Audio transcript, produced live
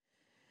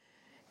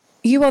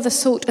You are the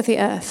salt of the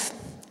earth.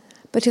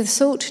 But if the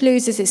salt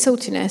loses its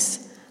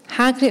saltiness,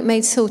 how can it be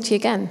made salty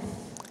again?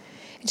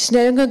 It is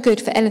no longer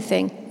good for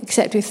anything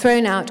except to be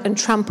thrown out and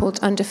trampled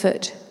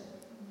underfoot.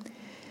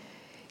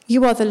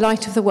 You are the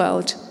light of the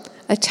world.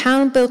 A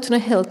town built on a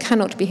hill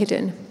cannot be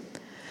hidden.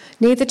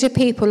 Neither do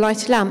people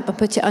light a lamp and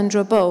put it under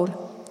a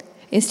bowl.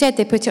 Instead,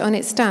 they put it on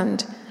its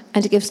stand,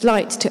 and it gives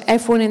light to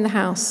everyone in the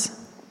house.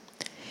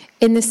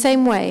 In the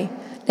same way,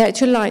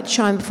 let your light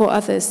shine before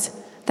others,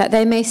 that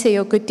they may see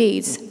your good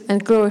deeds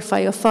and glorify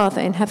your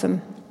Father in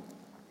heaven.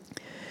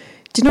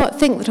 Do not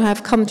think that I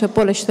have come to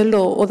abolish the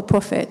law or the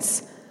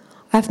prophets.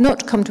 I have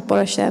not come to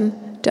abolish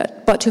them,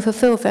 but to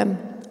fulfill them.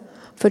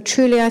 For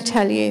truly I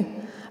tell you,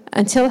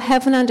 until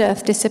heaven and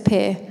earth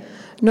disappear,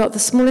 not the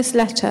smallest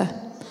letter,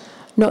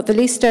 not the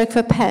least stroke of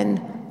a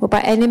pen will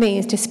by any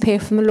means disappear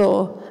from the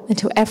law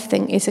until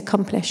everything is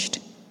accomplished.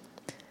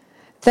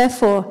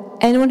 Therefore,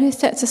 anyone who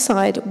sets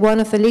aside one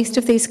of the least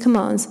of these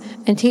commands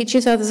and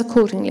teaches others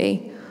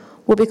accordingly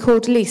will be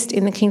called least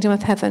in the kingdom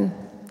of heaven.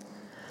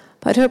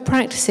 But whoever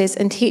practices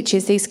and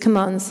teaches these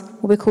commands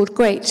will be called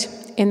great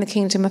in the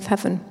kingdom of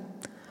heaven.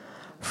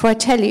 For I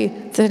tell you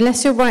that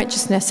unless your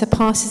righteousness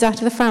surpasses that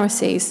of the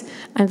Pharisees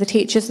and the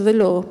teachers of the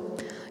law,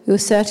 you will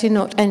certainly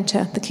not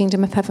enter the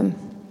kingdom of heaven.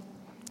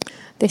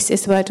 This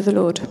is the word of the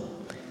Lord.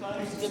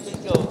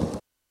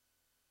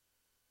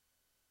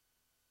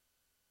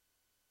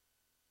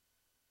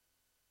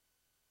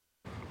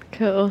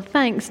 Cool.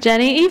 Thanks,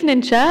 Jenny.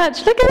 Evening,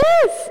 church. Look at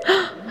this.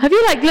 Have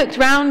you looked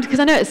round? Because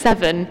I know it's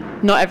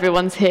 7. Not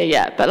everyone's here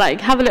yet, but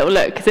have a little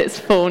look because it's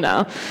full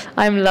now.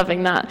 I'm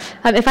loving that.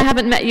 If I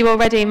haven't met you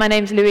already, my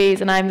name's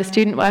Louise and I'm the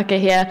student worker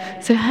here.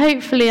 So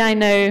hopefully I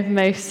know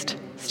most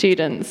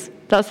students.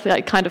 That's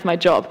kind of my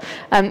job.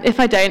 If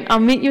I don't, I'll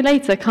meet you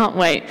later. Can't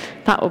wait.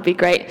 That will be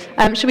great.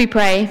 Should we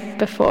pray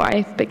before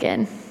I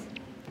begin?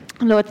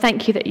 Lord,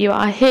 thank you that you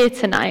are here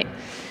tonight.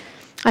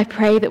 I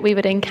pray that we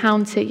would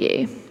encounter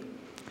you.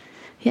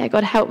 Yeah,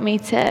 God, help me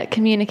to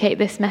communicate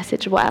this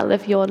message well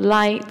of your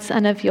light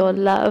and of your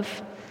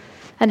love,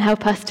 and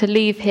help us to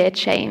leave here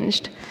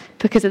changed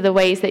because of the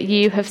ways that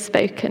you have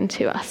spoken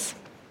to us.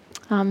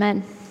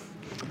 Amen.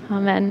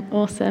 Amen.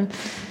 Awesome.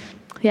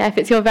 Yeah, if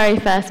it's your very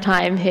first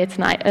time here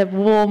tonight, a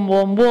warm,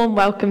 warm, warm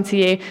welcome to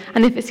you.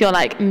 And if it's your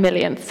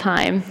millionth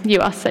time,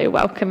 you are so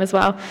welcome as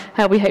well.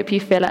 We hope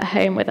you feel at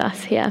home with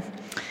us here.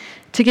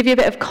 To give you a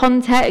bit of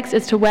context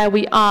as to where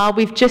we are,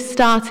 we've just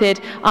started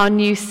our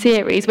new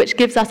series, which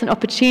gives us an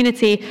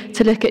opportunity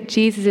to look at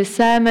Jesus'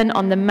 Sermon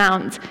on the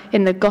Mount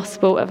in the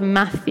Gospel of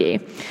Matthew.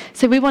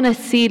 So we want to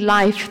see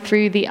life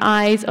through the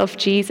eyes of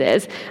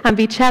Jesus and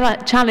be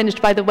challenged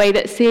by the way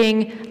that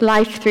seeing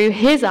life through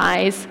his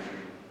eyes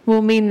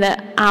will mean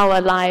that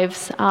our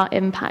lives are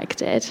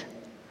impacted.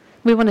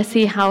 We want to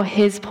see how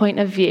his point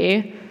of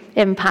view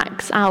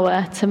impacts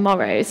our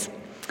tomorrows.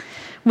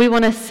 We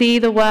want to see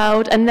the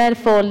world and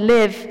therefore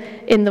live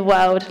in the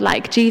world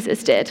like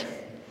Jesus did,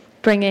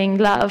 bringing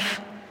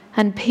love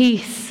and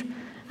peace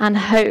and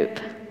hope,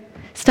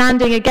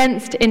 standing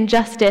against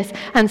injustice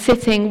and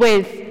sitting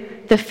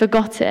with the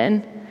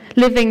forgotten,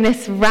 living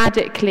this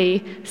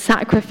radically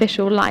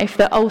sacrificial life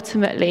that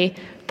ultimately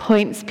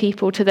points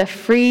people to the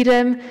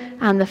freedom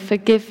and the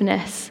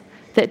forgiveness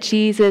that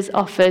Jesus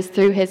offers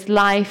through his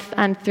life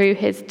and through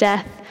his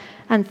death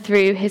and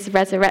through his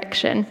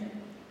resurrection.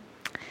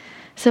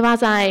 So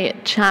as I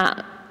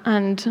chat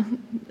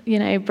and,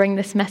 bring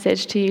this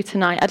message to you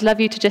tonight, I'd love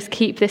you to just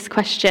keep this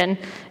question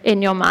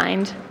in your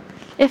mind.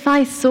 If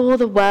I saw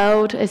the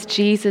world as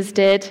Jesus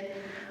did,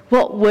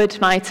 what would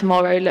my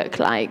tomorrow look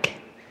like?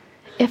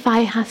 If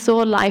I saw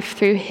life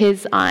through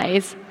his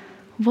eyes,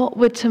 what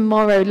would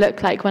tomorrow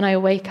look like when I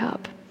wake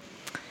up?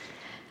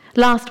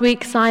 Last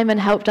week, Simon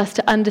helped us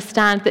to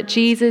understand that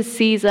Jesus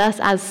sees us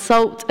as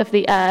salt of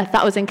the earth.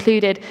 That was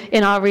included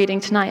in our reading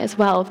tonight as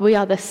well. We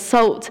are the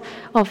salt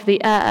of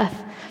the earth,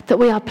 that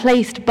we are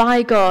placed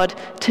by God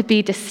to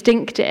be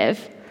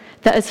distinctive,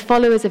 that as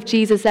followers of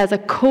Jesus, there's a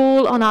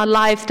call on our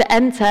lives to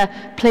enter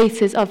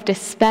places of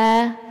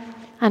despair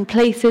and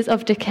places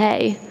of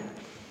decay.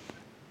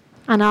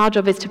 And our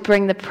job is to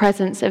bring the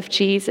presence of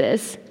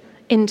Jesus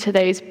into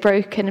those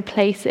broken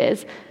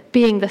places,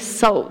 being the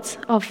salt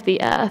of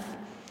the earth.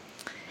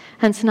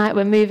 And tonight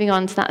we're moving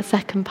on to that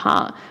second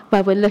part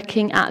where we're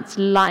looking at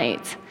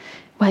light,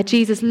 where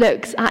Jesus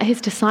looks at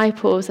his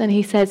disciples and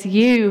he says,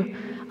 you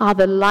are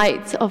the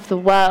light of the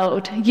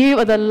world. You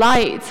are the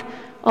light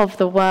of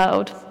the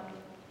world.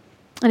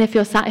 And if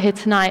you're sat here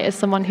tonight as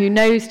someone who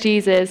knows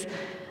Jesus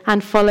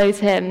and follows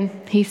him,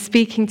 he's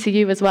speaking to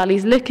you as well.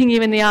 He's looking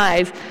you in the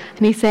eyes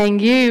and he's saying,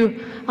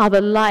 you are the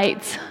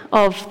light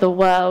of the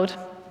world.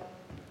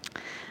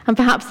 And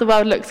perhaps the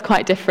world looks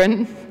quite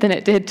different than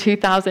it did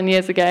 2,000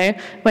 years ago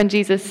when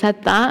Jesus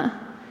said that.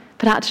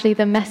 But actually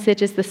the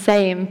message is the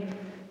same.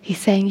 He's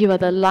saying you are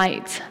the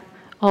light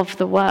of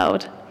the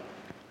world.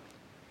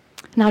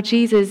 Now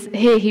Jesus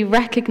here, he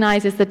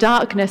recognizes the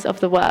darkness of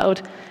the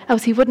world,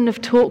 else he wouldn't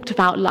have talked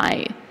about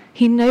light.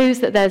 He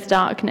knows that there's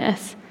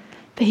darkness,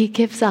 but he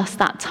gives us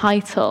that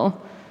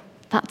title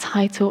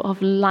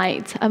of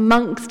light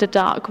amongst a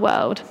dark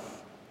world.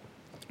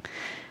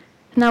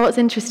 Now, what's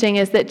interesting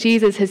is that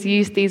Jesus has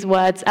used these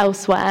words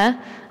elsewhere,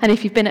 and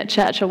if you've been at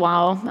church a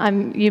while,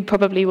 you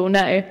probably will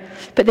know.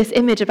 But this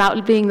image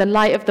about being the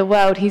light of the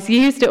world, he's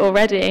used it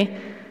already,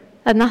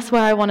 and that's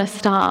where I want to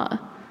start,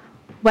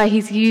 where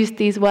he's used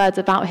these words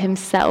about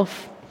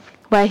himself,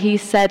 where he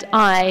said,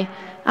 I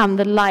am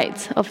the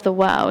light of the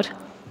world.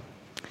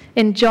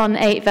 In John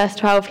 8, verse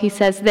 12, he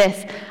says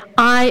this,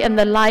 I am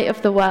the light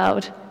of the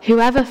world.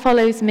 Whoever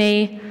follows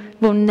me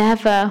will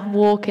never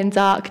walk in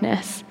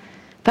darkness,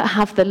 but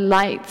have the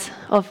light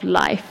of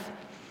life.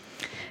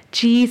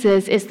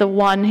 Jesus is the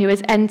one who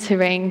is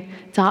entering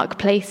dark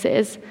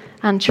places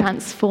and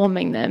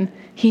transforming them.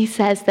 He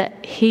says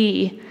that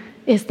he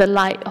is the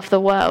light of the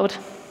world.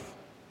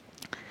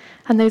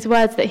 And those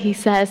words that he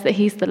says, that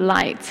he's the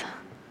light,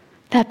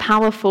 they're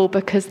powerful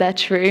because they're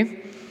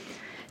true.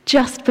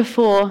 Just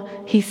before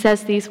he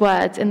says these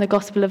words in the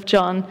Gospel of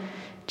John,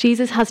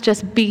 Jesus has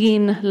just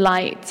been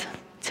light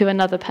to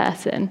another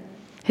person.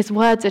 His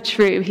words are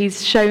true.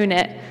 He's shown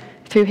it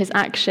through his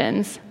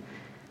actions.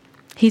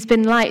 He's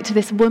been light to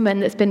this woman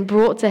that's been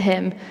brought to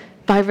him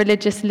by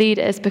religious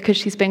leaders because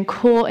she's been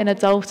caught in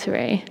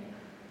adultery.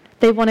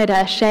 They wanted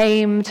her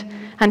shamed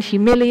and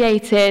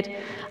humiliated,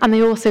 and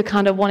they also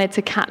kind of wanted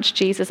to catch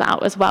Jesus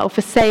out as well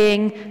for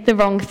saying the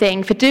wrong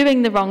thing, for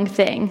doing the wrong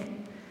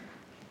thing.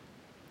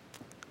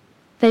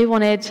 They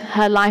wanted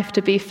her life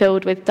to be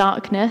filled with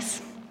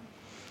darkness,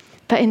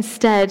 but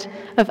instead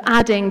of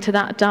adding to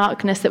that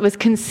darkness that was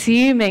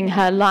consuming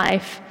her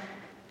life,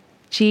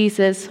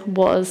 Jesus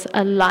was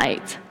a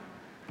light.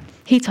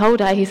 He told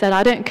her, he said,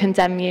 I don't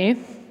condemn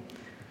you.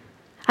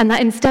 And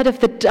that instead of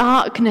the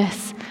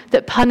darkness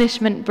that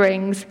punishment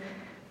brings,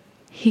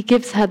 he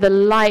gives her the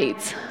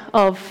light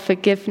of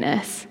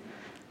forgiveness,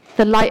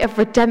 the light of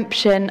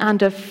redemption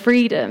and of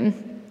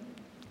freedom.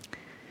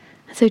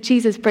 So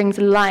Jesus brings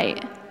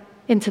light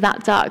into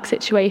that dark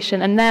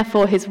situation, and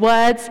therefore his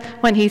words,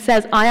 when he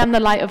says, I am the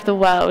light of the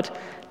world,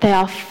 they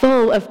are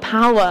full of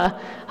power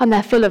and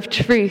they're full of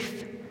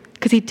truth,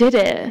 because he did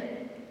it.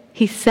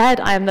 He said,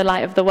 I am the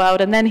light of the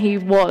world, and then he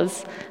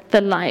was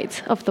the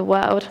light of the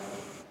world.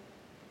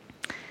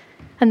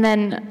 And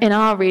then in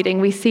our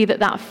reading, we see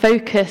that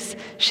focus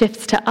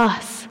shifts to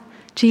us.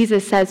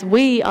 Jesus says,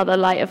 we are the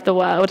light of the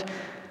world.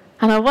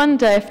 And I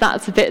wonder if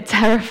that's a bit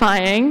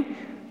terrifying.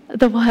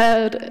 The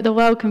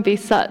world can be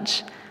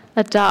such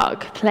a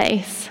dark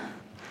place.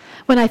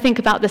 When I think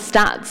about the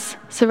stats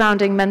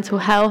surrounding mental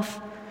health,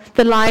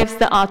 the lives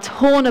that are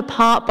torn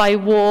apart by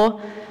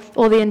war,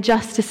 or the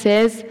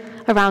injustices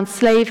around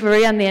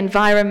slavery and the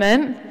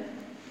environment,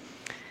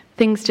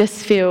 things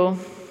just feel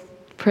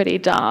pretty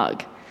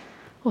dark,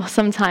 or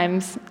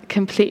sometimes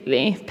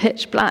completely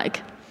pitch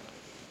black.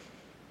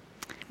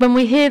 When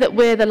we hear that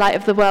we're the light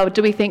of the world,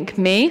 do we think,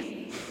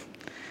 me?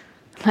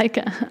 Like,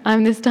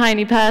 I'm this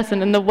tiny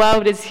person and the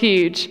world is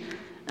huge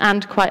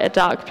and quite a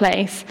dark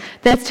place.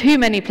 There's too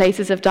many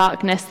places of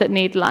darkness that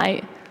need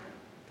light.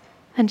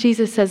 And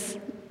Jesus says,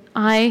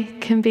 I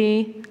can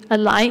be a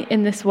light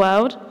in this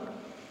world.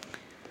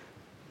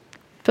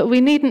 But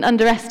we needn't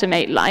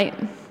underestimate light.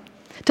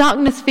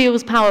 Darkness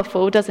feels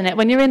powerful, doesn't it?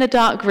 When you're in a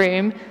dark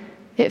room,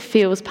 it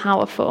feels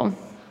powerful.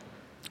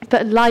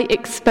 But light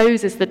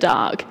exposes the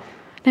dark.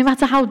 No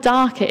matter how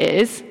dark it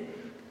is,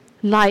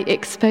 light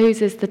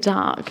exposes the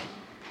dark.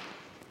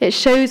 It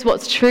shows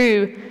what's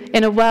true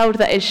in a world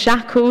that is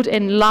shackled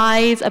in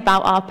lies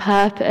about our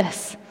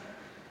purpose.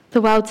 The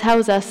world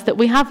tells us that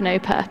we have no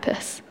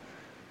purpose.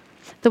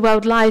 The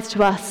world lies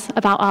to us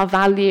about our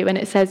value, and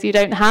it says you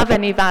don't have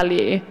any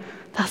value.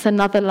 That's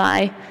another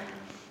lie.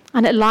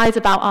 And it lies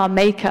about our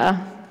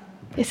maker.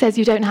 It says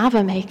you don't have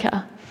a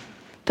maker.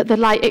 But the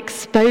light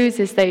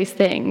exposes those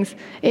things.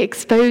 It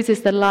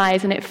exposes the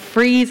lies, and it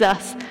frees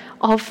us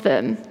of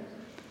them.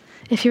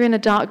 If you're in a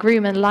dark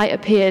room and light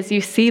appears,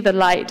 you see the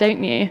light,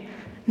 don't you?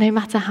 No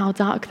matter how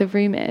dark the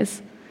room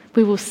is,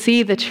 we will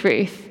see the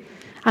truth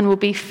and will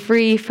be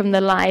free from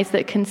the lies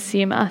that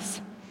consume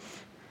us.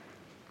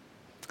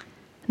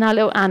 Now, a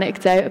little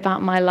anecdote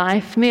about my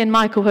life. Me and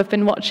Michael have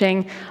been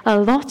watching a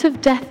lot of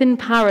Death in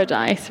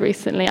Paradise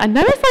recently. I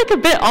know it's like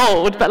a bit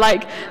old, but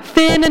like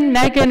Finn and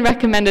Megan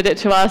recommended it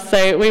to us,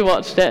 so we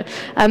watched it.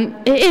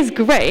 It is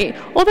great,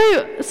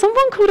 although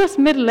someone called us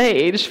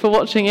middle-aged for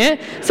watching it.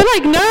 So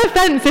like, no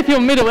offense if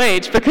you're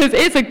middle-aged, because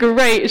it's a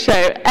great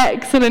show.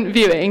 Excellent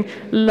viewing.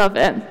 Love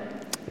it.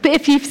 But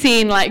if you've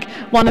seen like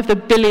one of the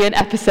billion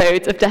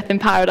episodes of Death in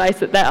Paradise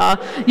that there are,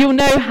 you'll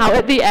know how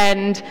at the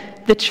end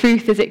the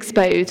truth is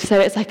exposed. So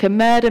it's like a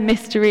murder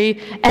mystery.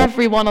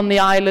 Everyone on the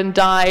island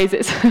dies.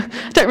 I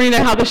don't really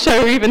know how the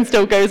show even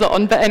still goes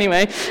on, but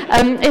anyway.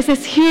 It's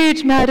this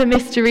huge murder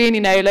mystery,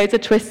 and loads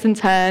of twists and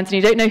turns, and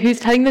you don't know who's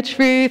telling the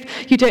truth,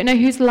 you don't know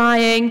who's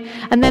lying.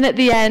 And then at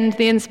the end,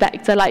 the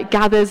inspector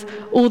gathers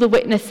all the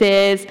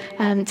witnesses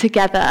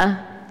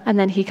together, and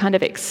then he kind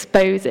of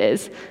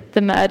exposes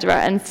the murderer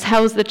and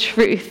tells the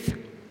truth.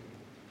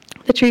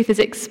 The truth is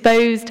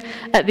exposed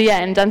at the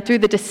end, and through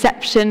the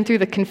deception, through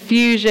the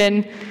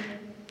confusion,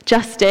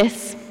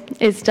 justice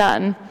is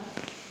done.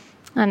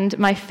 And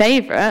my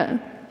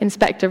favourite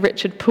Inspector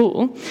Richard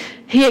Poole.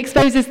 He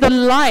exposes the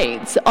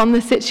light on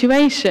the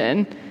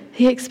situation.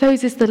 He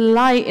exposes the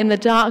light in the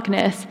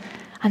darkness,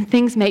 and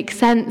things make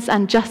sense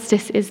and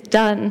justice is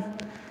done.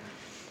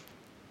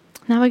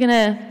 Now we're going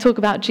to talk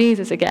about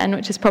Jesus again,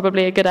 which is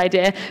probably a good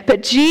idea.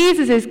 But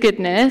Jesus'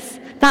 goodness,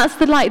 that's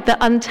the light that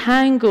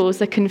untangles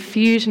the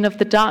confusion of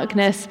the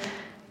darkness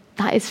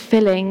that is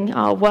filling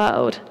our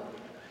world.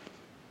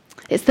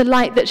 It's the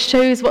light that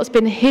shows what's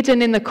been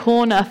hidden in the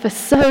corner for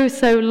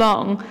so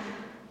long.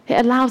 It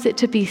allows it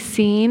to be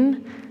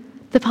seen.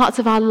 The parts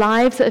of our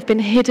lives that have been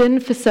hidden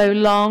for so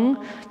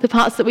long, the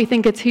parts that we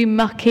think are too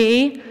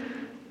mucky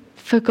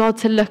for God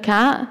to look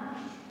at.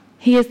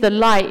 He is the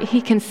light.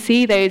 He can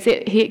see those.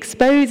 He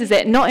exposes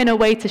it, not in a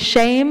way to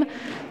shame,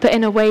 but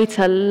in a way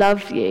to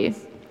love you.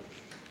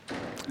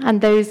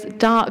 And those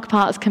dark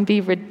parts can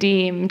be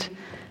redeemed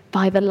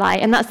by the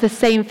light. And that's the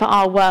same for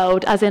our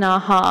world as in our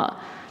heart.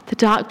 The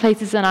dark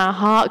places in our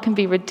heart can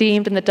be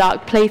redeemed, and the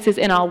dark places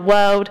in our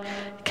world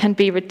can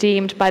be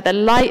redeemed by the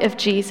light of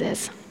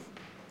Jesus.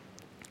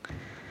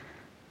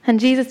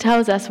 And Jesus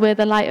tells us we're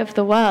the light of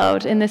the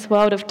world in this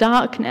world of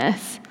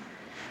darkness.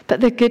 But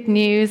the good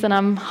news, and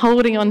I'm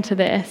holding on to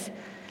this,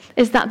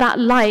 is that that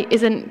light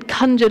isn't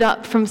conjured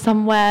up from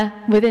somewhere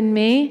within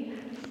me.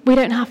 We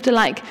don't have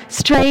to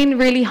strain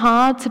really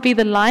hard to be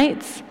the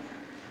lights.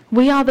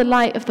 We are the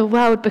light of the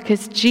world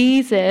because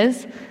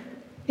Jesus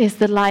is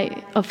the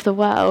light of the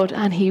world,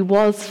 and he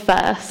was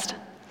first.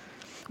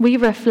 We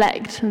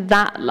reflect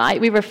that light.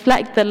 We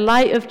reflect the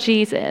light of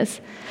Jesus.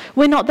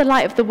 We're not the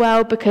light of the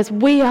world because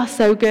we are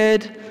so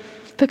good,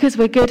 because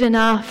we're good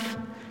enough.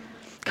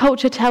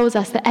 Culture tells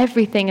us that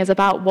everything is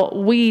about what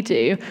we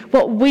do,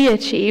 what we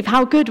achieve,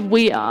 how good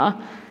we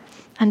are.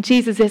 And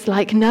Jesus is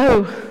like,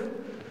 no.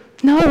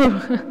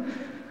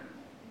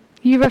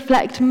 You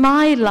reflect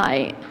my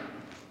light.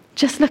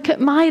 Just look at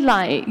my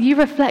light. You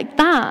reflect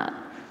that.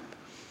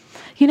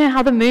 You know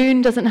how the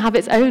moon doesn't have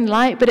its own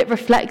light, but it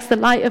reflects the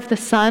light of the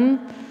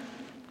sun?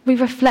 We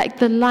reflect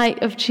the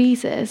light of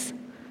Jesus.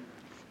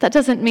 That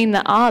doesn't mean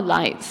that our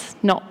light's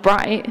not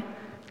bright.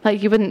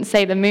 You wouldn't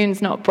say the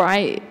moon's not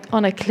bright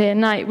on a clear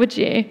night, would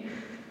you?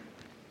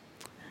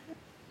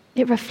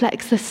 It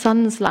reflects the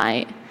sun's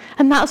light.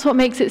 And that's what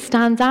makes it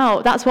stand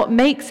out. That's what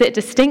makes it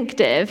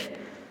distinctive.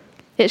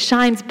 It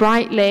shines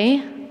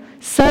brightly,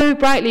 so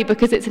brightly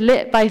because it's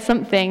lit by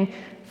something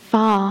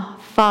far,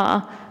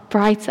 far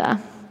brighter.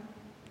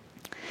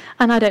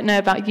 And I don't know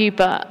about you,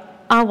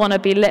 but I want to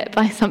be lit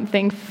by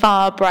something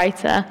far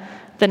brighter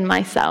than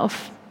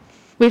myself.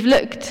 We've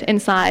looked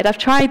inside. I've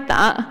tried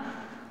that.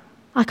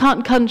 I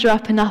can't conjure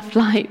up enough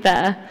light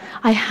there.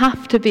 I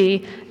have to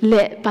be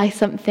lit by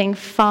something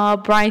far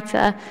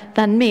brighter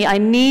than me. I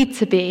need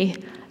to be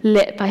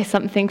lit by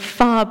something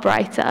far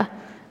brighter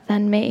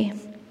than me.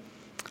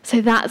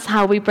 So that's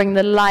how we bring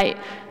the light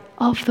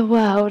of the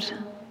world.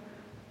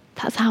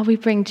 That's how we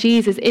bring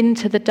Jesus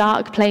into the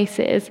dark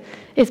places,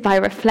 is by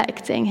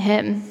reflecting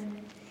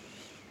him.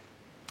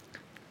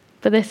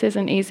 But this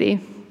isn't easy,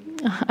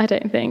 I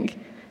don't think.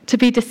 To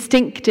be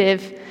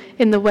distinctive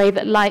in the way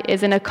that light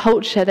is in a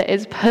culture that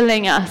is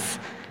pulling us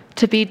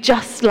to be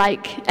just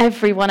like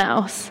everyone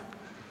else.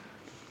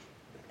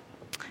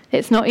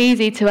 It's not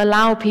easy to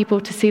allow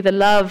people to see the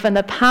love and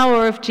the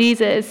power of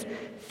Jesus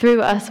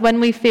through us when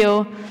we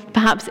feel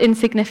perhaps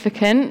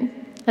insignificant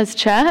as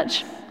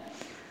church,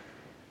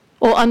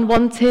 or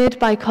unwanted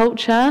by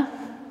culture,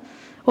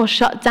 or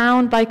shut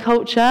down by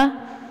culture,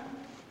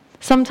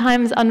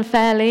 sometimes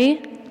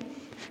unfairly,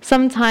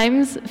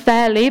 sometimes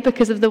fairly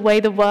because of the way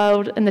the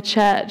world and the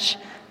church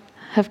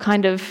have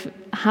kind of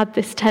had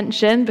this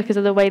tension, because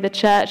of the way the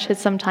church has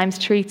sometimes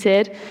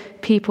treated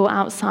people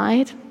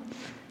outside.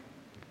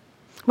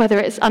 Whether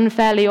it's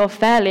unfairly or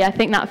fairly, I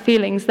think that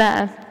feeling's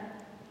there.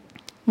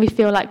 We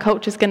feel like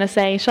culture's going to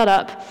say, shut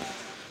up,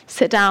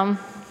 sit down.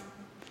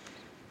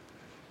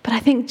 But I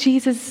think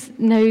Jesus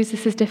knows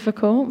this is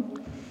difficult.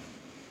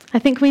 I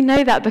think we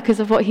know that because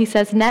of what he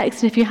says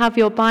next. And if you have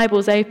your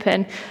Bibles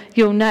open,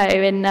 you'll know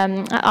in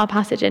our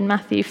passage in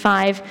Matthew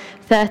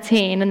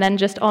 5:13, and then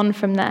just on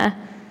from there.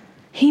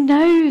 He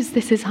knows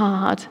this is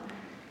hard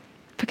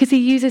because he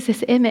uses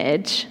this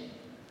image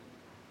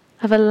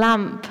of a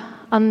lamp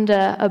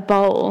under a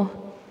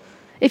bowl.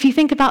 If you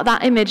think about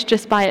that image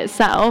just by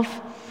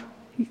itself,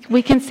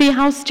 we can see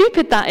how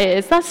stupid that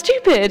is. That's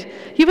stupid.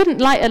 You wouldn't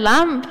light a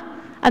lamp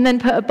and then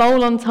put a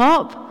bowl on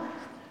top.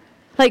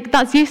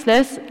 That's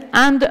useless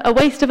and a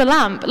waste of a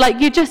lamp.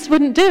 You just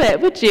wouldn't do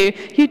it, would you?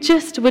 You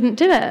just wouldn't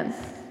do it.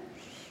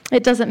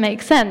 It doesn't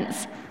make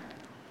sense.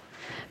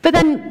 But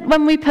then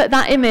when we put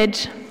that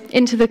image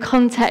into the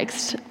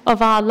context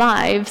of our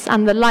lives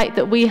and the light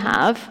that we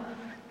have,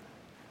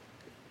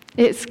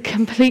 it's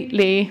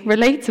completely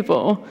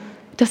relatable.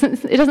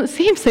 It doesn't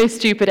seem so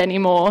stupid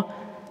anymore,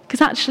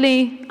 because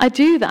actually I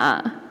do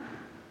that.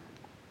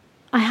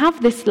 I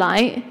have this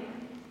light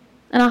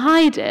and I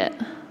hide it.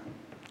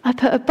 I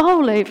put a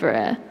bowl over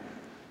it.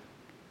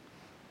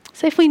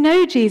 So if we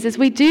know Jesus,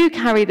 we do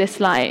carry this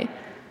light,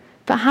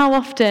 but how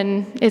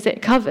often is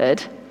it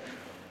covered?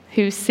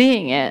 Who's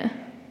seeing it?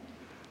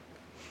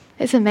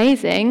 It's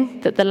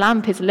amazing that the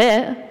lamp is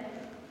lit,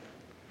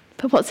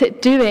 but what's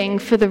it doing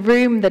for the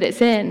room that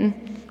it's in?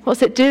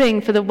 What's it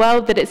doing for the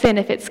world that it's in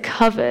if it's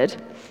covered?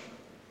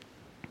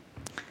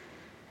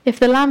 If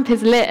the lamp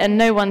is lit and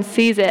no one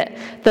sees it,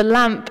 the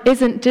lamp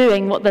isn't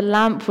doing what the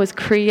lamp was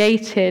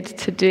created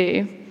to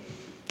do.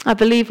 I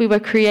believe we were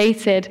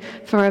created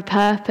for a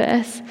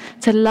purpose,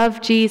 to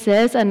love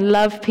Jesus and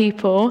love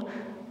people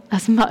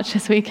as much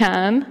as we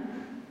can.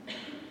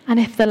 And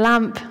if the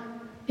lamp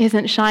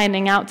isn't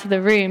shining out to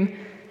the room,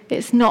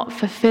 it's not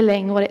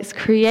fulfilling what it's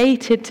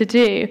created to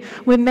do.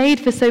 We're made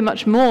for so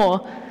much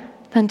more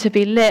than to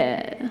be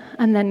lit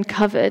and then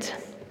covered.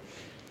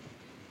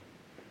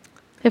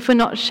 If we're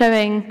not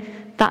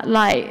showing that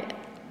light,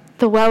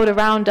 the world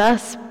around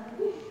us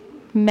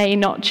may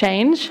not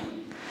change.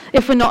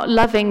 If we're not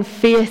loving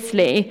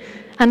fiercely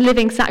and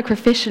living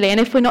sacrificially, and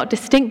if we're not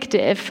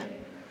distinctive,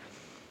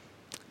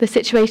 the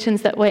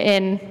situations that we're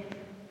in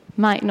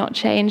might not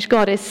change.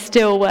 God is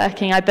still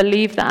working, I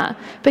believe that.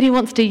 But he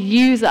wants to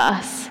use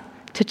us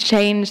to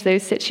change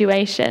those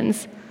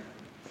situations.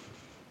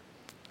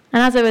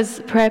 And as I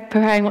was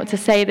preparing what to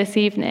say this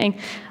evening,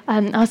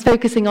 I was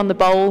focusing on the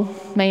bowl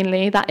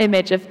mainly, that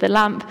image of the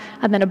lamp,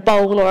 and then a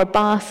bowl or a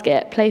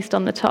basket placed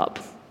on the top.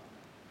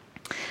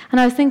 And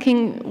I was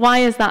thinking, why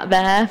is that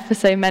there for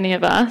so many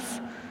of us?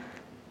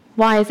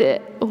 Why is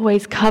it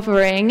always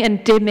covering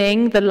and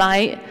dimming the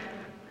light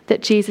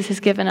that Jesus has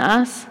given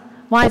us?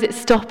 Why is it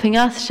stopping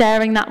us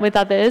sharing that with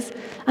others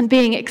and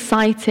being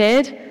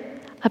excited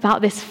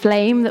about this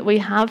flame that we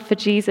have for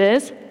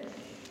Jesus?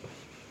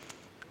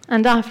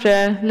 And after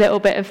a little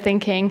bit of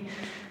thinking,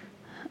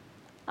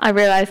 I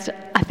realized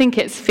I think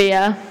it's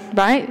fear,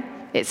 right?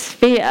 It's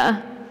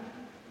fear.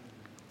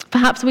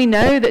 Perhaps we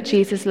know that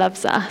Jesus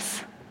loves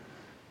us,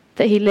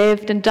 that he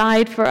lived and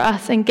died for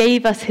us and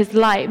gave us his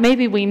light.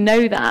 Maybe we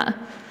know that,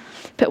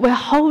 but we're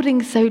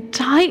holding so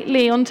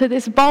tightly onto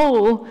this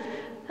bowl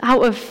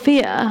out of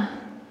fear.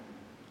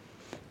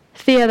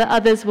 Fear that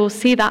others will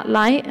see that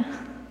light,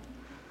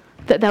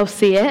 that they'll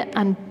see it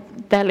and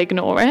they'll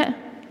ignore it,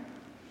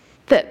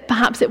 that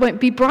perhaps it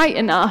won't be bright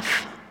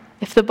enough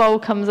if the bowl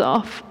comes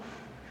off,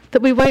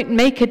 that we won't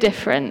make a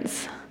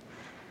difference,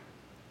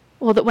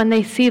 or that when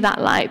they see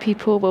that light,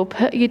 people will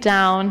put you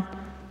down,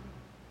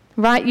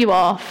 write you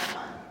off,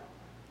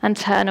 and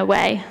turn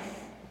away.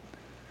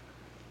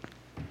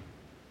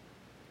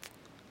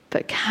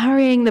 But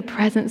carrying the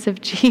presence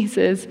of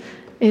Jesus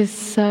is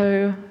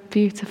so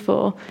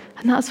beautiful.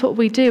 And that's what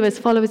we do as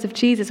followers of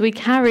Jesus. We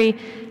carry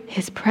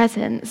his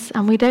presence,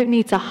 and we don't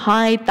need to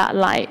hide that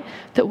light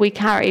that we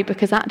carry,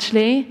 because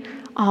actually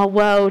our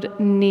world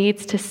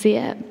needs to see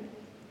it.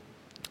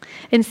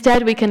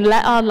 Instead, we can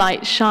let our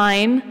light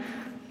shine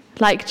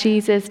like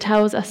Jesus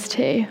tells us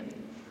to.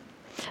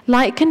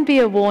 Light can be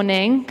a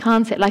warning,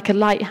 can't it? Like a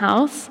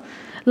lighthouse.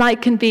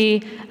 Light can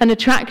be an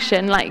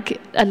attraction, like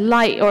a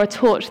light or a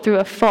torch through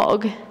a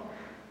fog.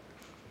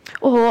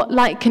 Or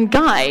light can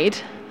guide,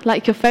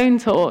 like your phone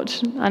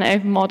torch, I know,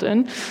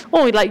 modern.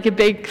 Or like your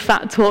big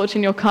fat torch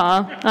in your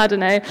car, I don't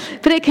know.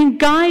 But it can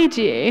guide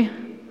you.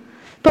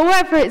 But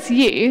whatever its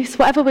use,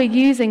 whatever we're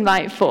using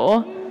light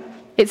for,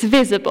 it's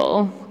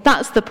visible.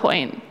 That's the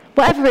point.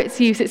 Whatever its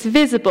use, it's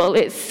visible,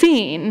 it's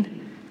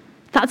seen.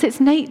 That's its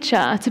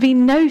nature, to be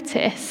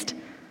noticed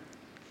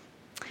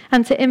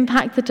and to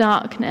impact the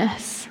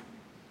darkness.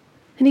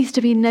 It needs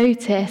to be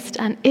noticed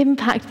and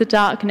impact the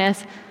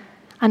darkness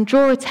and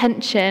draw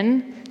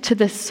attention to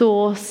the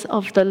source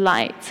of the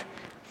light.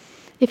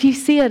 If you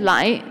see a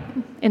light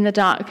in the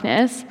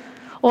darkness,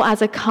 or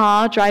as a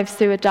car drives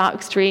through a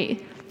dark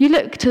street, you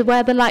look to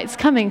where the light's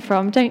coming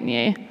from, don't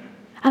you?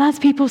 And as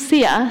people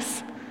see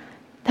us,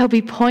 they'll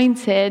be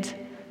pointed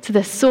to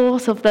the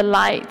source of the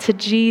light, to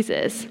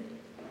Jesus.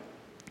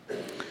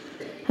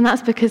 And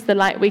that's because the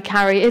light we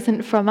carry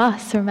isn't from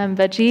us,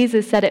 remember.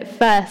 Jesus said it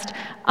first,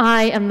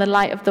 I am the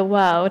light of the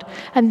world.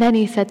 And then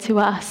he said to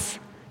us,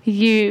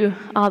 you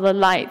are the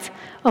light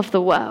of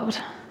the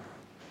world.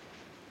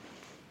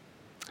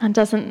 And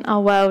doesn't our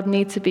world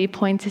need to be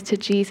pointed to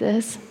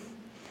Jesus?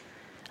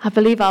 I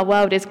believe our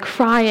world is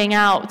crying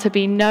out to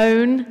be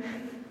known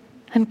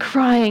and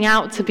crying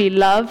out to be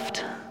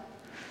loved.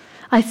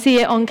 I see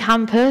it on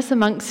campus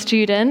amongst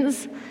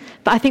students,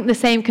 but I think the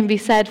same can be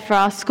said for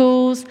our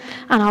schools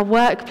and our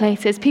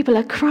workplaces. People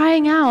are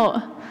crying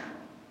out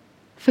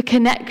for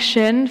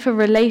connection, for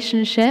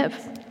relationship.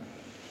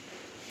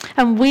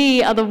 And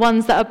we are the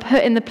ones that are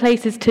put in the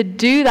places to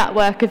do that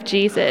work of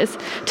Jesus,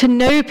 to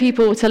know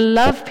people, to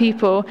love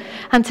people,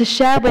 and to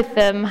share with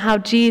them how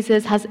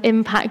Jesus has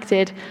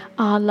impacted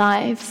our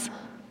lives.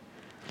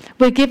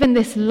 We're given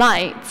this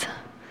light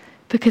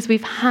because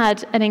we've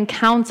had an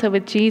encounter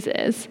with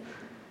Jesus.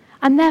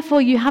 And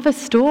therefore, you have a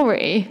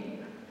story.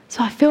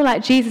 So I feel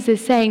like Jesus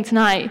is saying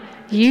tonight,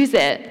 use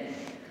it.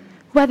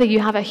 Whether you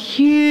have a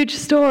huge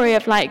story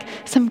of like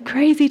some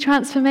crazy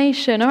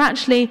transformation, or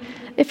actually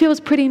it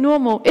feels pretty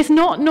normal. It's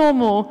not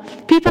normal.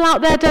 People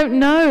out there don't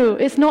know.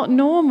 It's not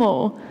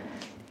normal.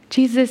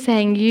 Jesus is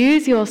saying,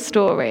 use your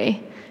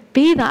story.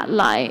 Be that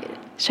light.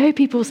 Show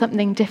people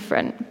something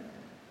different.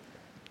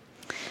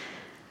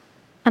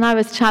 And I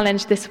was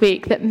challenged this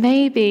week that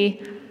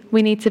maybe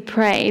we need to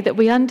pray that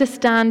we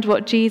understand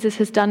what Jesus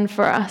has done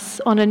for us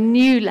on a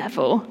new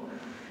level,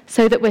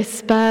 so that we're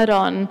spurred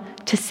on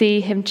to see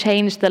him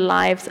change the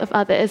lives of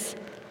others.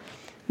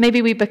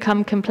 Maybe we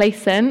become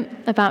complacent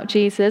about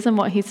Jesus and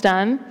what he's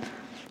done.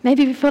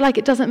 Maybe we feel like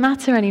it doesn't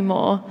matter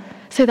anymore,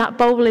 so that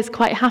bowl is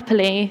quite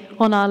happily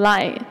on our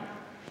light.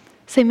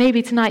 So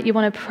maybe tonight you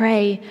want to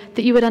pray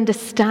that you would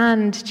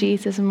understand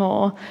Jesus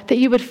more, that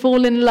you would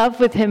fall in love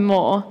with him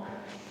more,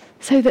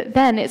 so that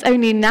then it's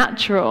only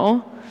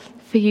natural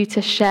for you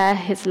to share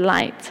his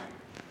light.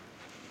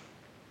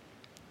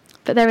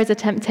 But there is a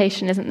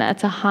temptation, isn't there,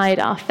 to hide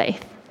our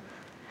faith.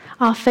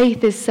 Our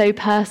faith is so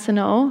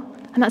personal,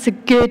 and that's a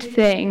good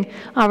thing.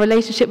 Our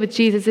relationship with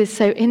Jesus is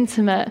so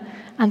intimate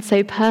and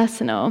so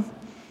personal.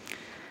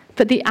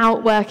 But the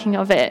outworking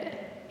of it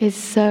is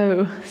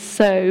so,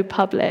 so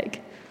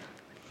public.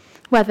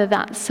 Whether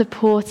that's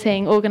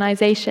supporting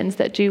organizations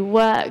that do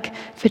work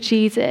for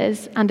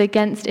Jesus and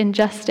against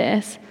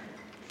injustice,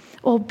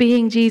 or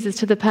being Jesus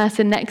to the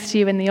person next to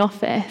you in the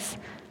office,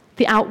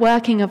 the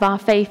outworking of our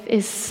faith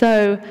is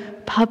so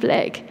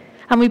public.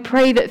 And we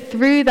pray that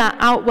through that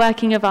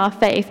outworking of our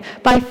faith,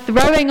 by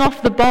throwing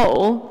off the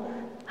bowl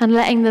and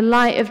letting the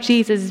light of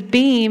Jesus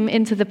beam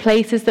into the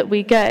places that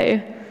we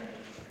go,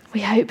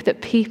 we hope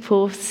that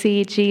people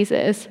see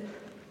Jesus.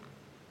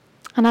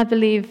 And I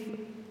believe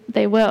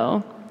they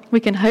will.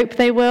 We can hope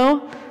they will,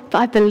 but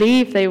I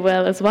believe they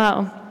will as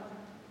well.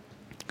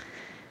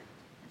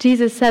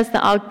 Jesus says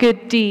that our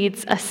good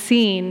deeds are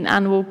seen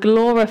and will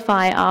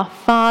glorify our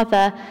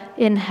Father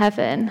in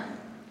heaven.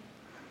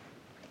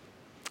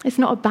 It's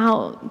not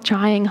about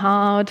trying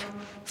hard.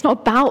 It's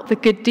not about the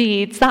good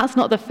deeds. That's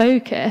not the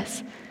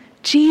focus.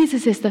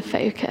 Jesus is the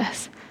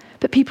focus.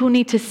 But people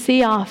need to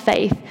see our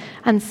faith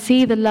and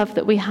see the love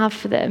that we have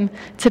for them,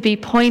 to be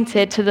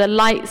pointed to the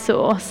light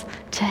source,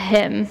 to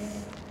him.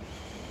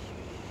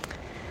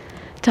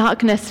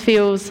 Darkness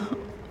feels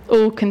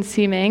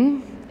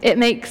all-consuming. It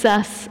makes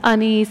us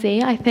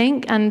uneasy, I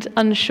think, and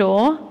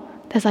unsure.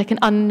 There's like an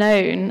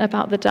unknown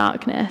about the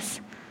darkness.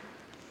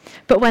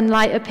 But when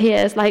light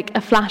appears, like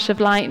a flash of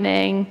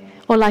lightning,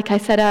 or like I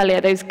said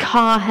earlier, those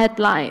car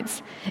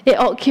headlights, it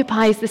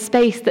occupies the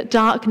space that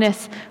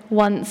darkness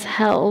once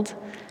held.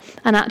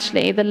 And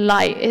actually, the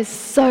light is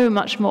so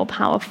much more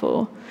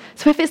powerful.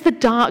 So if it's the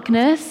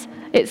darkness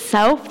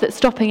itself that's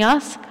stopping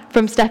us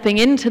from stepping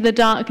into the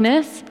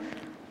darkness,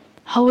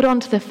 hold on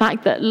to the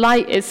fact that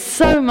light is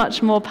so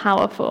much more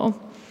powerful.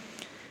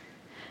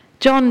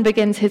 John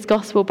begins his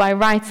gospel by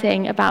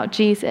writing about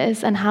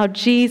Jesus and how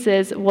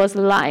Jesus was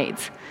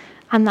light,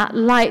 and that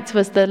light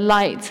was the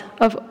light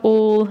of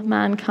all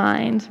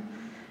mankind.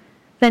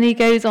 Then he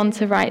goes on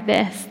to write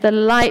this: the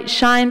light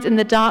shines in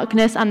the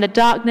darkness, and the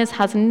darkness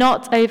has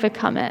not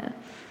overcome it.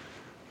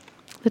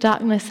 The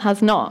darkness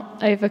has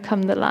not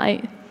overcome the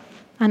light,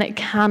 and it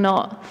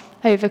cannot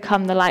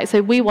overcome the light. So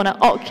we want to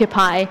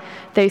occupy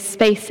those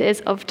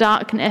spaces of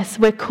darkness.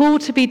 We're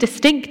called to be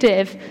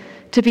distinctive,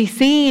 to be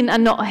seen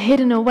and not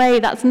hidden away.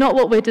 That's not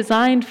what we're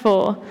designed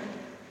for.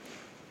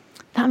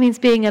 That means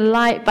being a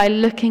light by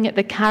looking at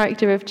the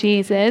character of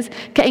Jesus,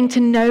 getting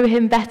to know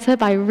him better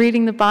by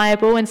reading the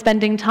Bible and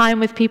spending time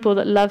with people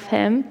that love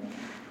him.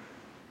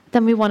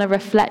 Then we want to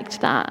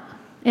reflect that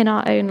in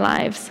our own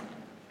lives,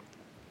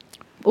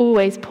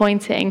 always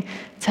pointing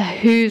to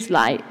whose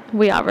light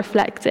we are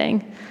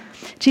reflecting.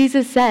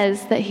 Jesus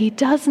says that he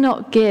does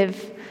not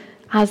give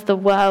as the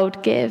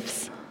world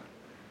gives.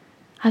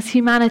 As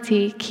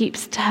humanity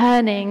keeps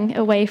turning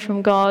away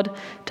from God,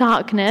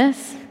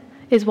 darkness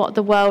is what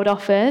the world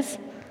offers.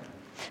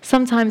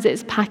 Sometimes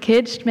it's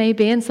packaged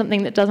maybe in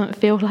something that doesn't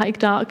feel like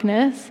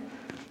darkness,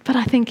 but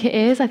I think it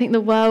is. I think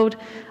the world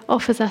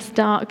offers us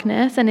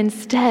darkness, and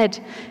instead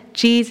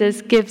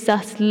Jesus gives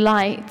us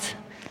light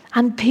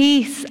and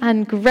peace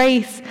and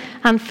grace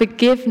and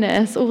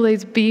forgiveness, all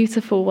those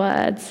beautiful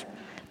words.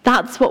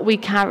 That's what we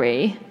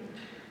carry,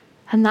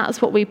 and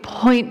that's what we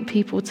point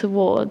people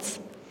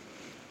towards.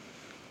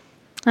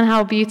 And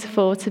how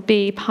beautiful to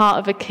be part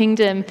of a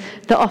kingdom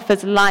that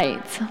offers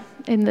light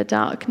in the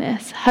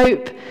darkness,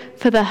 hope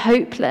for the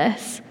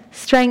hopeless,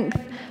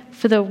 strength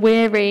for the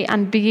weary,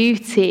 and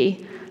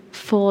beauty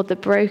for the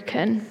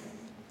broken.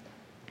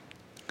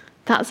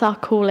 That's our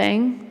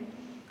calling,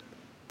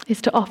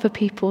 is to offer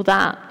people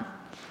that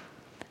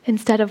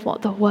instead of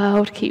what the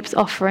world keeps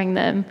offering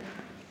them,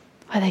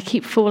 where they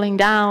keep falling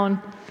down,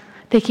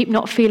 they keep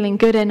not feeling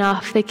good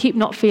enough, they keep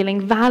not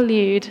feeling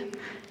valued,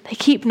 they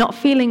keep not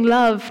feeling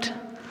loved.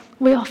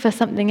 We offer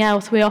something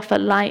else. We offer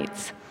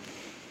light.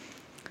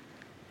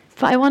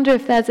 But I wonder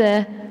if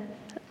there's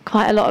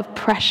quite a lot of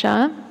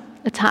pressure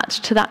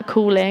attached to that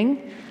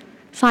calling.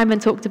 Simon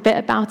talked a bit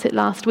about it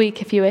last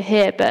week if you were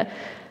here, but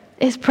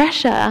it's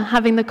pressure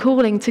having the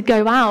calling to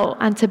go out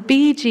and to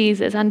be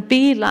Jesus and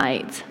be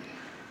light.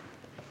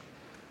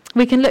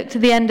 We can look to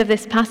the end of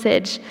this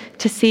passage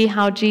to see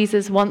how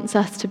Jesus wants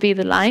us to be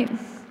the light.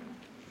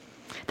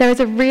 There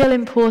is a real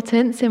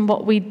importance in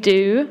what we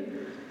do,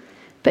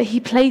 but he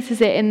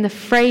places it in the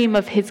frame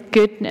of his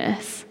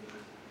goodness.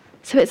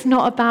 So it's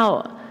not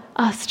about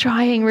us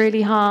trying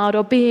really hard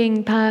or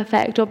being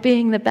perfect or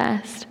being the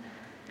best,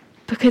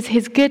 because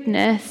his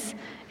goodness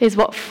is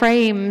what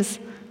frames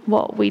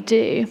what we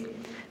do.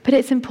 But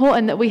it's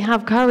important that we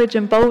have courage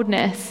and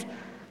boldness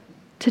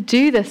to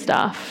do the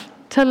stuff,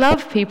 to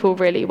love people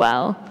really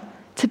well,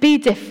 to be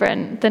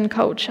different than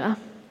culture.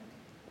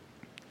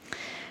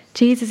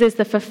 Jesus is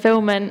the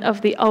fulfillment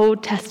of the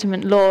Old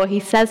Testament law. He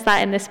says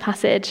that in this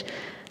passage,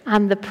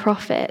 and the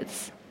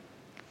prophets.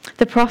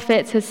 The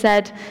prophets have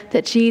said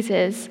that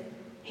Jesus,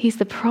 he's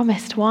the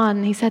promised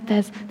one. They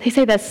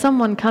say there's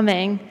someone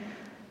coming,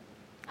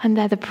 and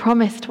they're the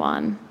promised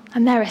one,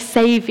 and they're a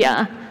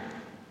savior,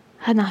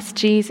 and that's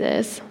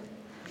Jesus.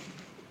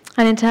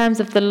 And in terms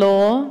of the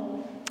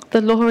law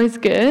is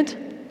good.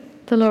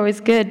 The law is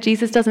good.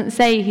 Jesus doesn't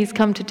say he's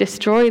come to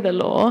destroy the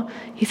law.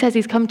 He says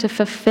he's come to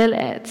fulfill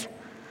it.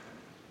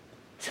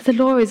 So the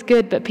law is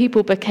good, but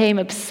people became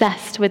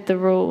obsessed with the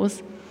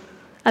rules.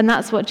 And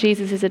that's what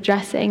Jesus is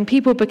addressing.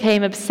 People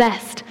became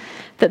obsessed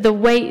that the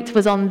weight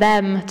was on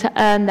them to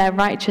earn their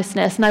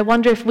righteousness. And I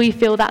wonder if we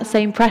feel that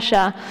same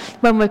pressure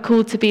when we're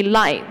called to be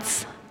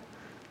lights.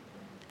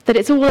 That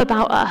it's all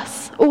about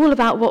us, all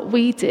about what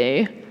we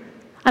do.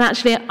 And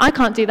actually, I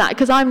can't do that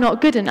because I'm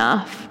not good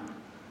enough.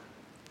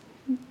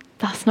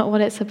 That's not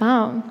what it's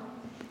about.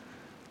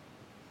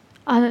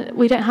 And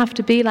we don't have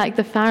to be like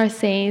the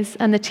Pharisees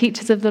and the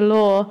teachers of the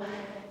law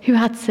who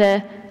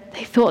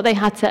they thought they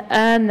had to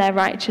earn their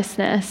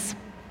righteousness.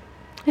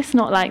 It's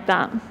not like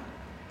that.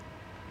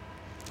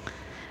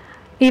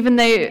 Even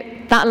though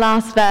that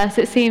last verse,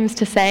 it seems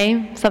to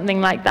say something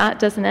like that,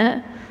 doesn't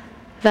it?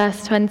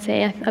 Verse 20,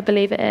 I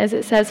believe it is.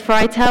 It says, "For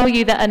I tell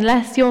you that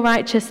unless your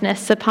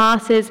righteousness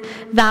surpasses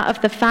that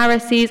of the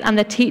Pharisees and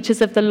the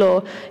teachers of the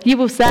law, you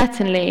will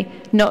certainly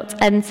not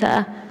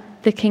enter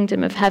the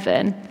kingdom of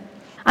heaven."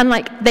 And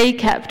they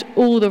kept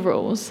all the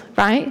rules,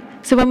 right?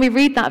 So when we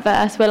read that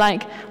verse, we're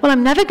like, well,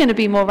 I'm never going to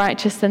be more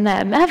righteous than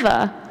them,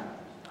 ever.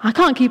 I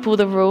can't keep all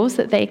the rules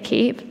that they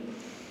keep.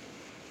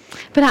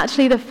 But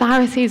actually, the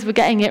Pharisees were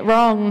getting it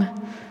wrong.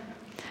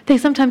 They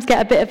sometimes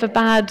get a bit of a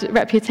bad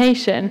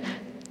reputation.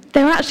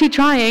 They were actually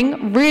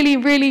trying really,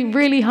 really,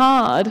 really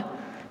hard,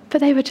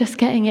 but they were just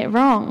getting it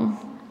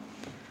wrong.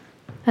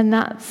 And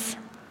that's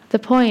the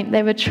point.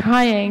 They were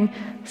trying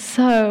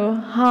so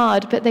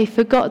hard, but they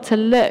forgot to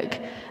look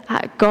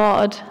at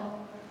God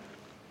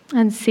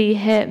and see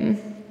him.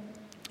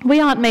 We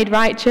aren't made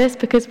righteous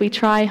because we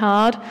try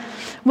hard.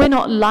 We're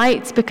not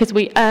light because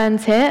we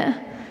earned it.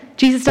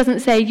 Jesus doesn't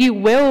say you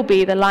will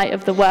be the light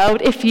of the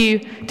world if you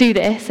do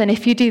this and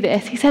if you do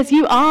this. He says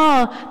you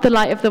are the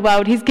light of the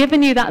world. He's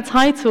given you that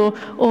title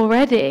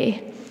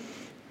already.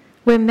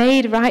 We're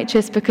made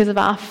righteous because of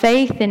our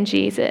faith in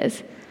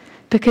Jesus,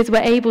 because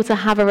we're able to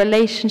have a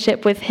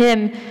relationship with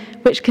him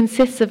which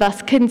consists of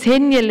us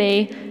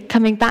continually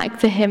coming back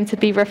to him to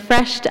be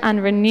refreshed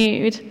and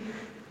renewed.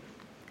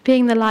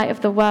 Being the light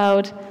of the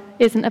world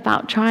isn't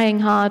about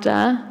trying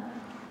harder,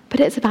 but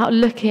it's about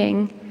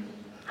looking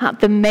at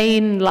the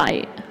main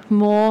light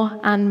more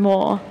and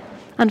more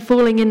and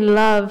falling in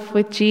love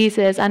with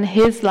Jesus and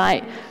his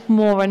light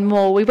more and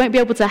more. We won't be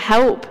able to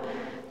help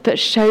but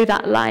show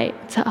that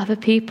light to other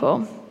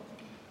people.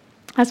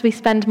 As we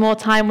spend more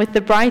time with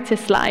the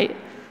brightest light,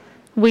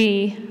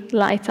 we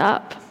light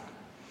up.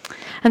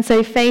 And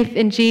so faith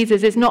in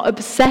Jesus is not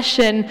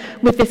obsession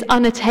with this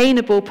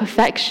unattainable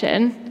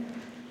perfection,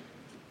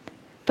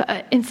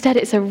 but instead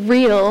it's a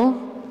real,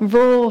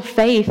 raw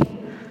faith.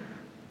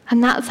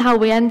 And that's how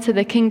we enter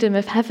the kingdom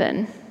of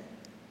heaven.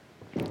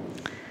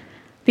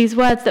 These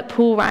words that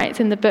Paul writes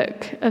in the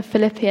book of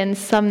Philippians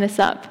sum this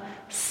up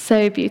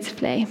so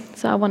beautifully.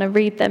 So I want to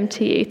read them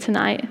to you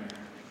tonight.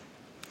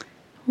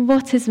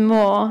 "What is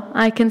more,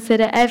 I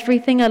consider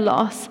everything a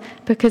loss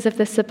because of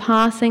the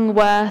surpassing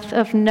worth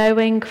of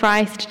knowing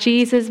Christ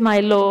Jesus my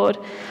Lord,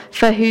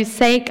 for whose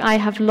sake I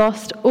have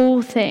lost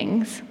all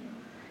things.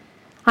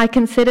 I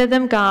consider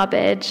them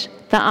garbage,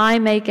 that I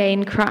may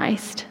gain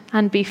Christ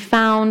and be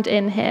found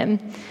in him,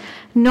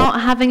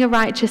 not having a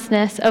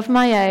righteousness of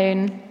my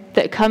own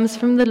that comes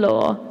from the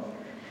law,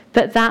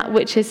 but that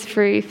which is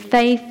through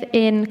faith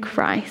in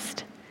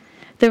Christ,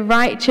 the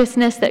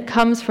righteousness that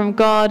comes from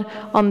God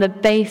on the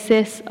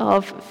basis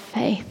of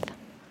faith."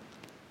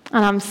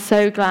 And I'm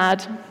so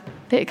glad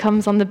that it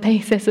comes on the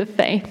basis of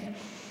faith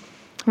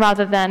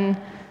rather than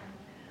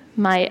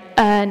my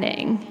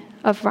earning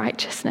of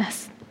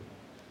righteousness.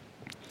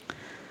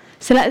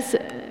 So let's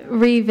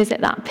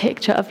revisit that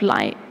picture of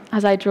light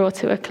as I draw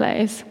to a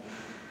close.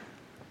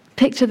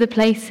 Picture the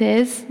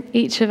places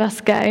each of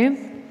us go.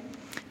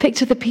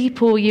 Picture the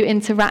people you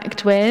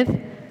interact with,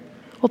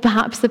 or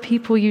perhaps the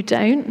people you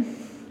don't.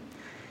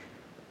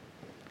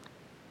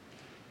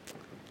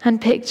 And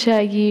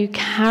picture you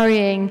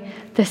carrying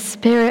the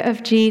Spirit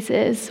of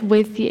Jesus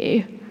with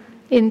you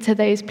into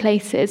those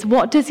places.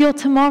 What does your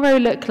tomorrow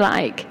look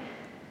like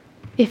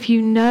if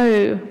you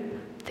know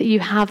that you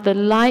have the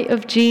light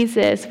of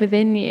Jesus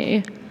within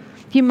you?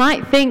 You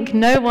might think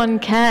no one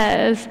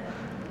cares,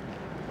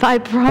 but I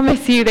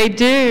promise you they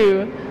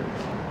do.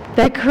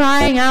 They're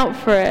crying out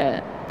for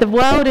it. The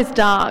world is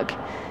dark,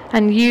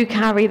 and you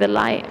carry the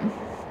light.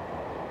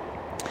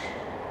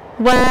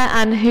 Where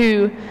and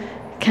who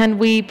can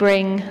we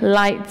bring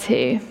light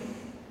to?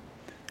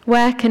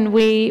 Where can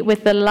we,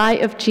 with the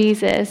light of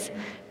Jesus,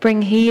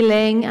 bring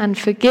healing and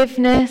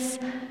forgiveness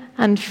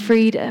and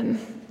freedom?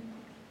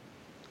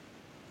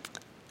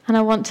 And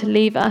I want to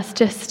leave us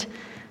just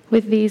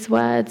with these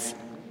words,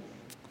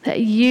 that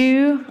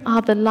you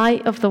are the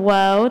light of the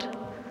world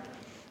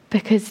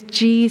because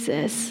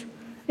Jesus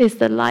is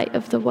the light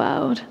of the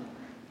world.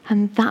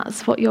 And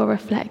that's what you're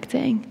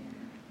reflecting.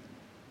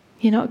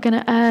 You're not going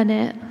to earn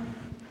it.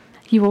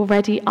 You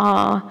already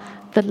are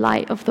the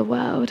light of the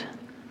world.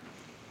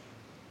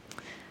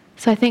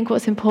 So I think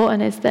what's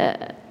important is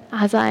that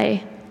as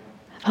I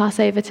pass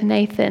over to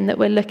Nathan, that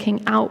we're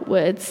looking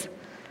outwards.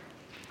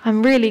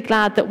 I'm really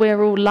glad that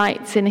we're all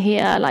lights in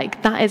here.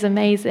 Like, that is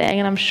amazing.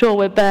 And I'm sure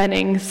we're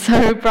burning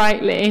so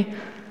brightly.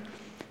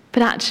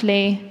 But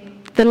actually,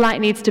 the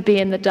light needs to be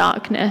in the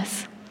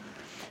darkness.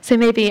 So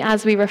maybe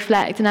as we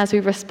reflect and as we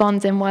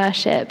respond in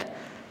worship,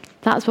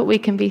 that's what we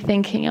can be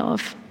thinking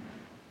of.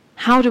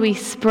 How do we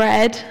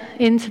spread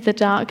into the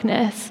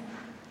darkness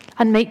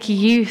and make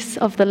use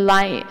of the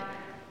light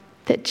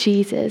that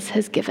Jesus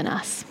has given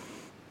us?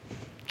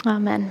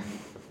 Amen.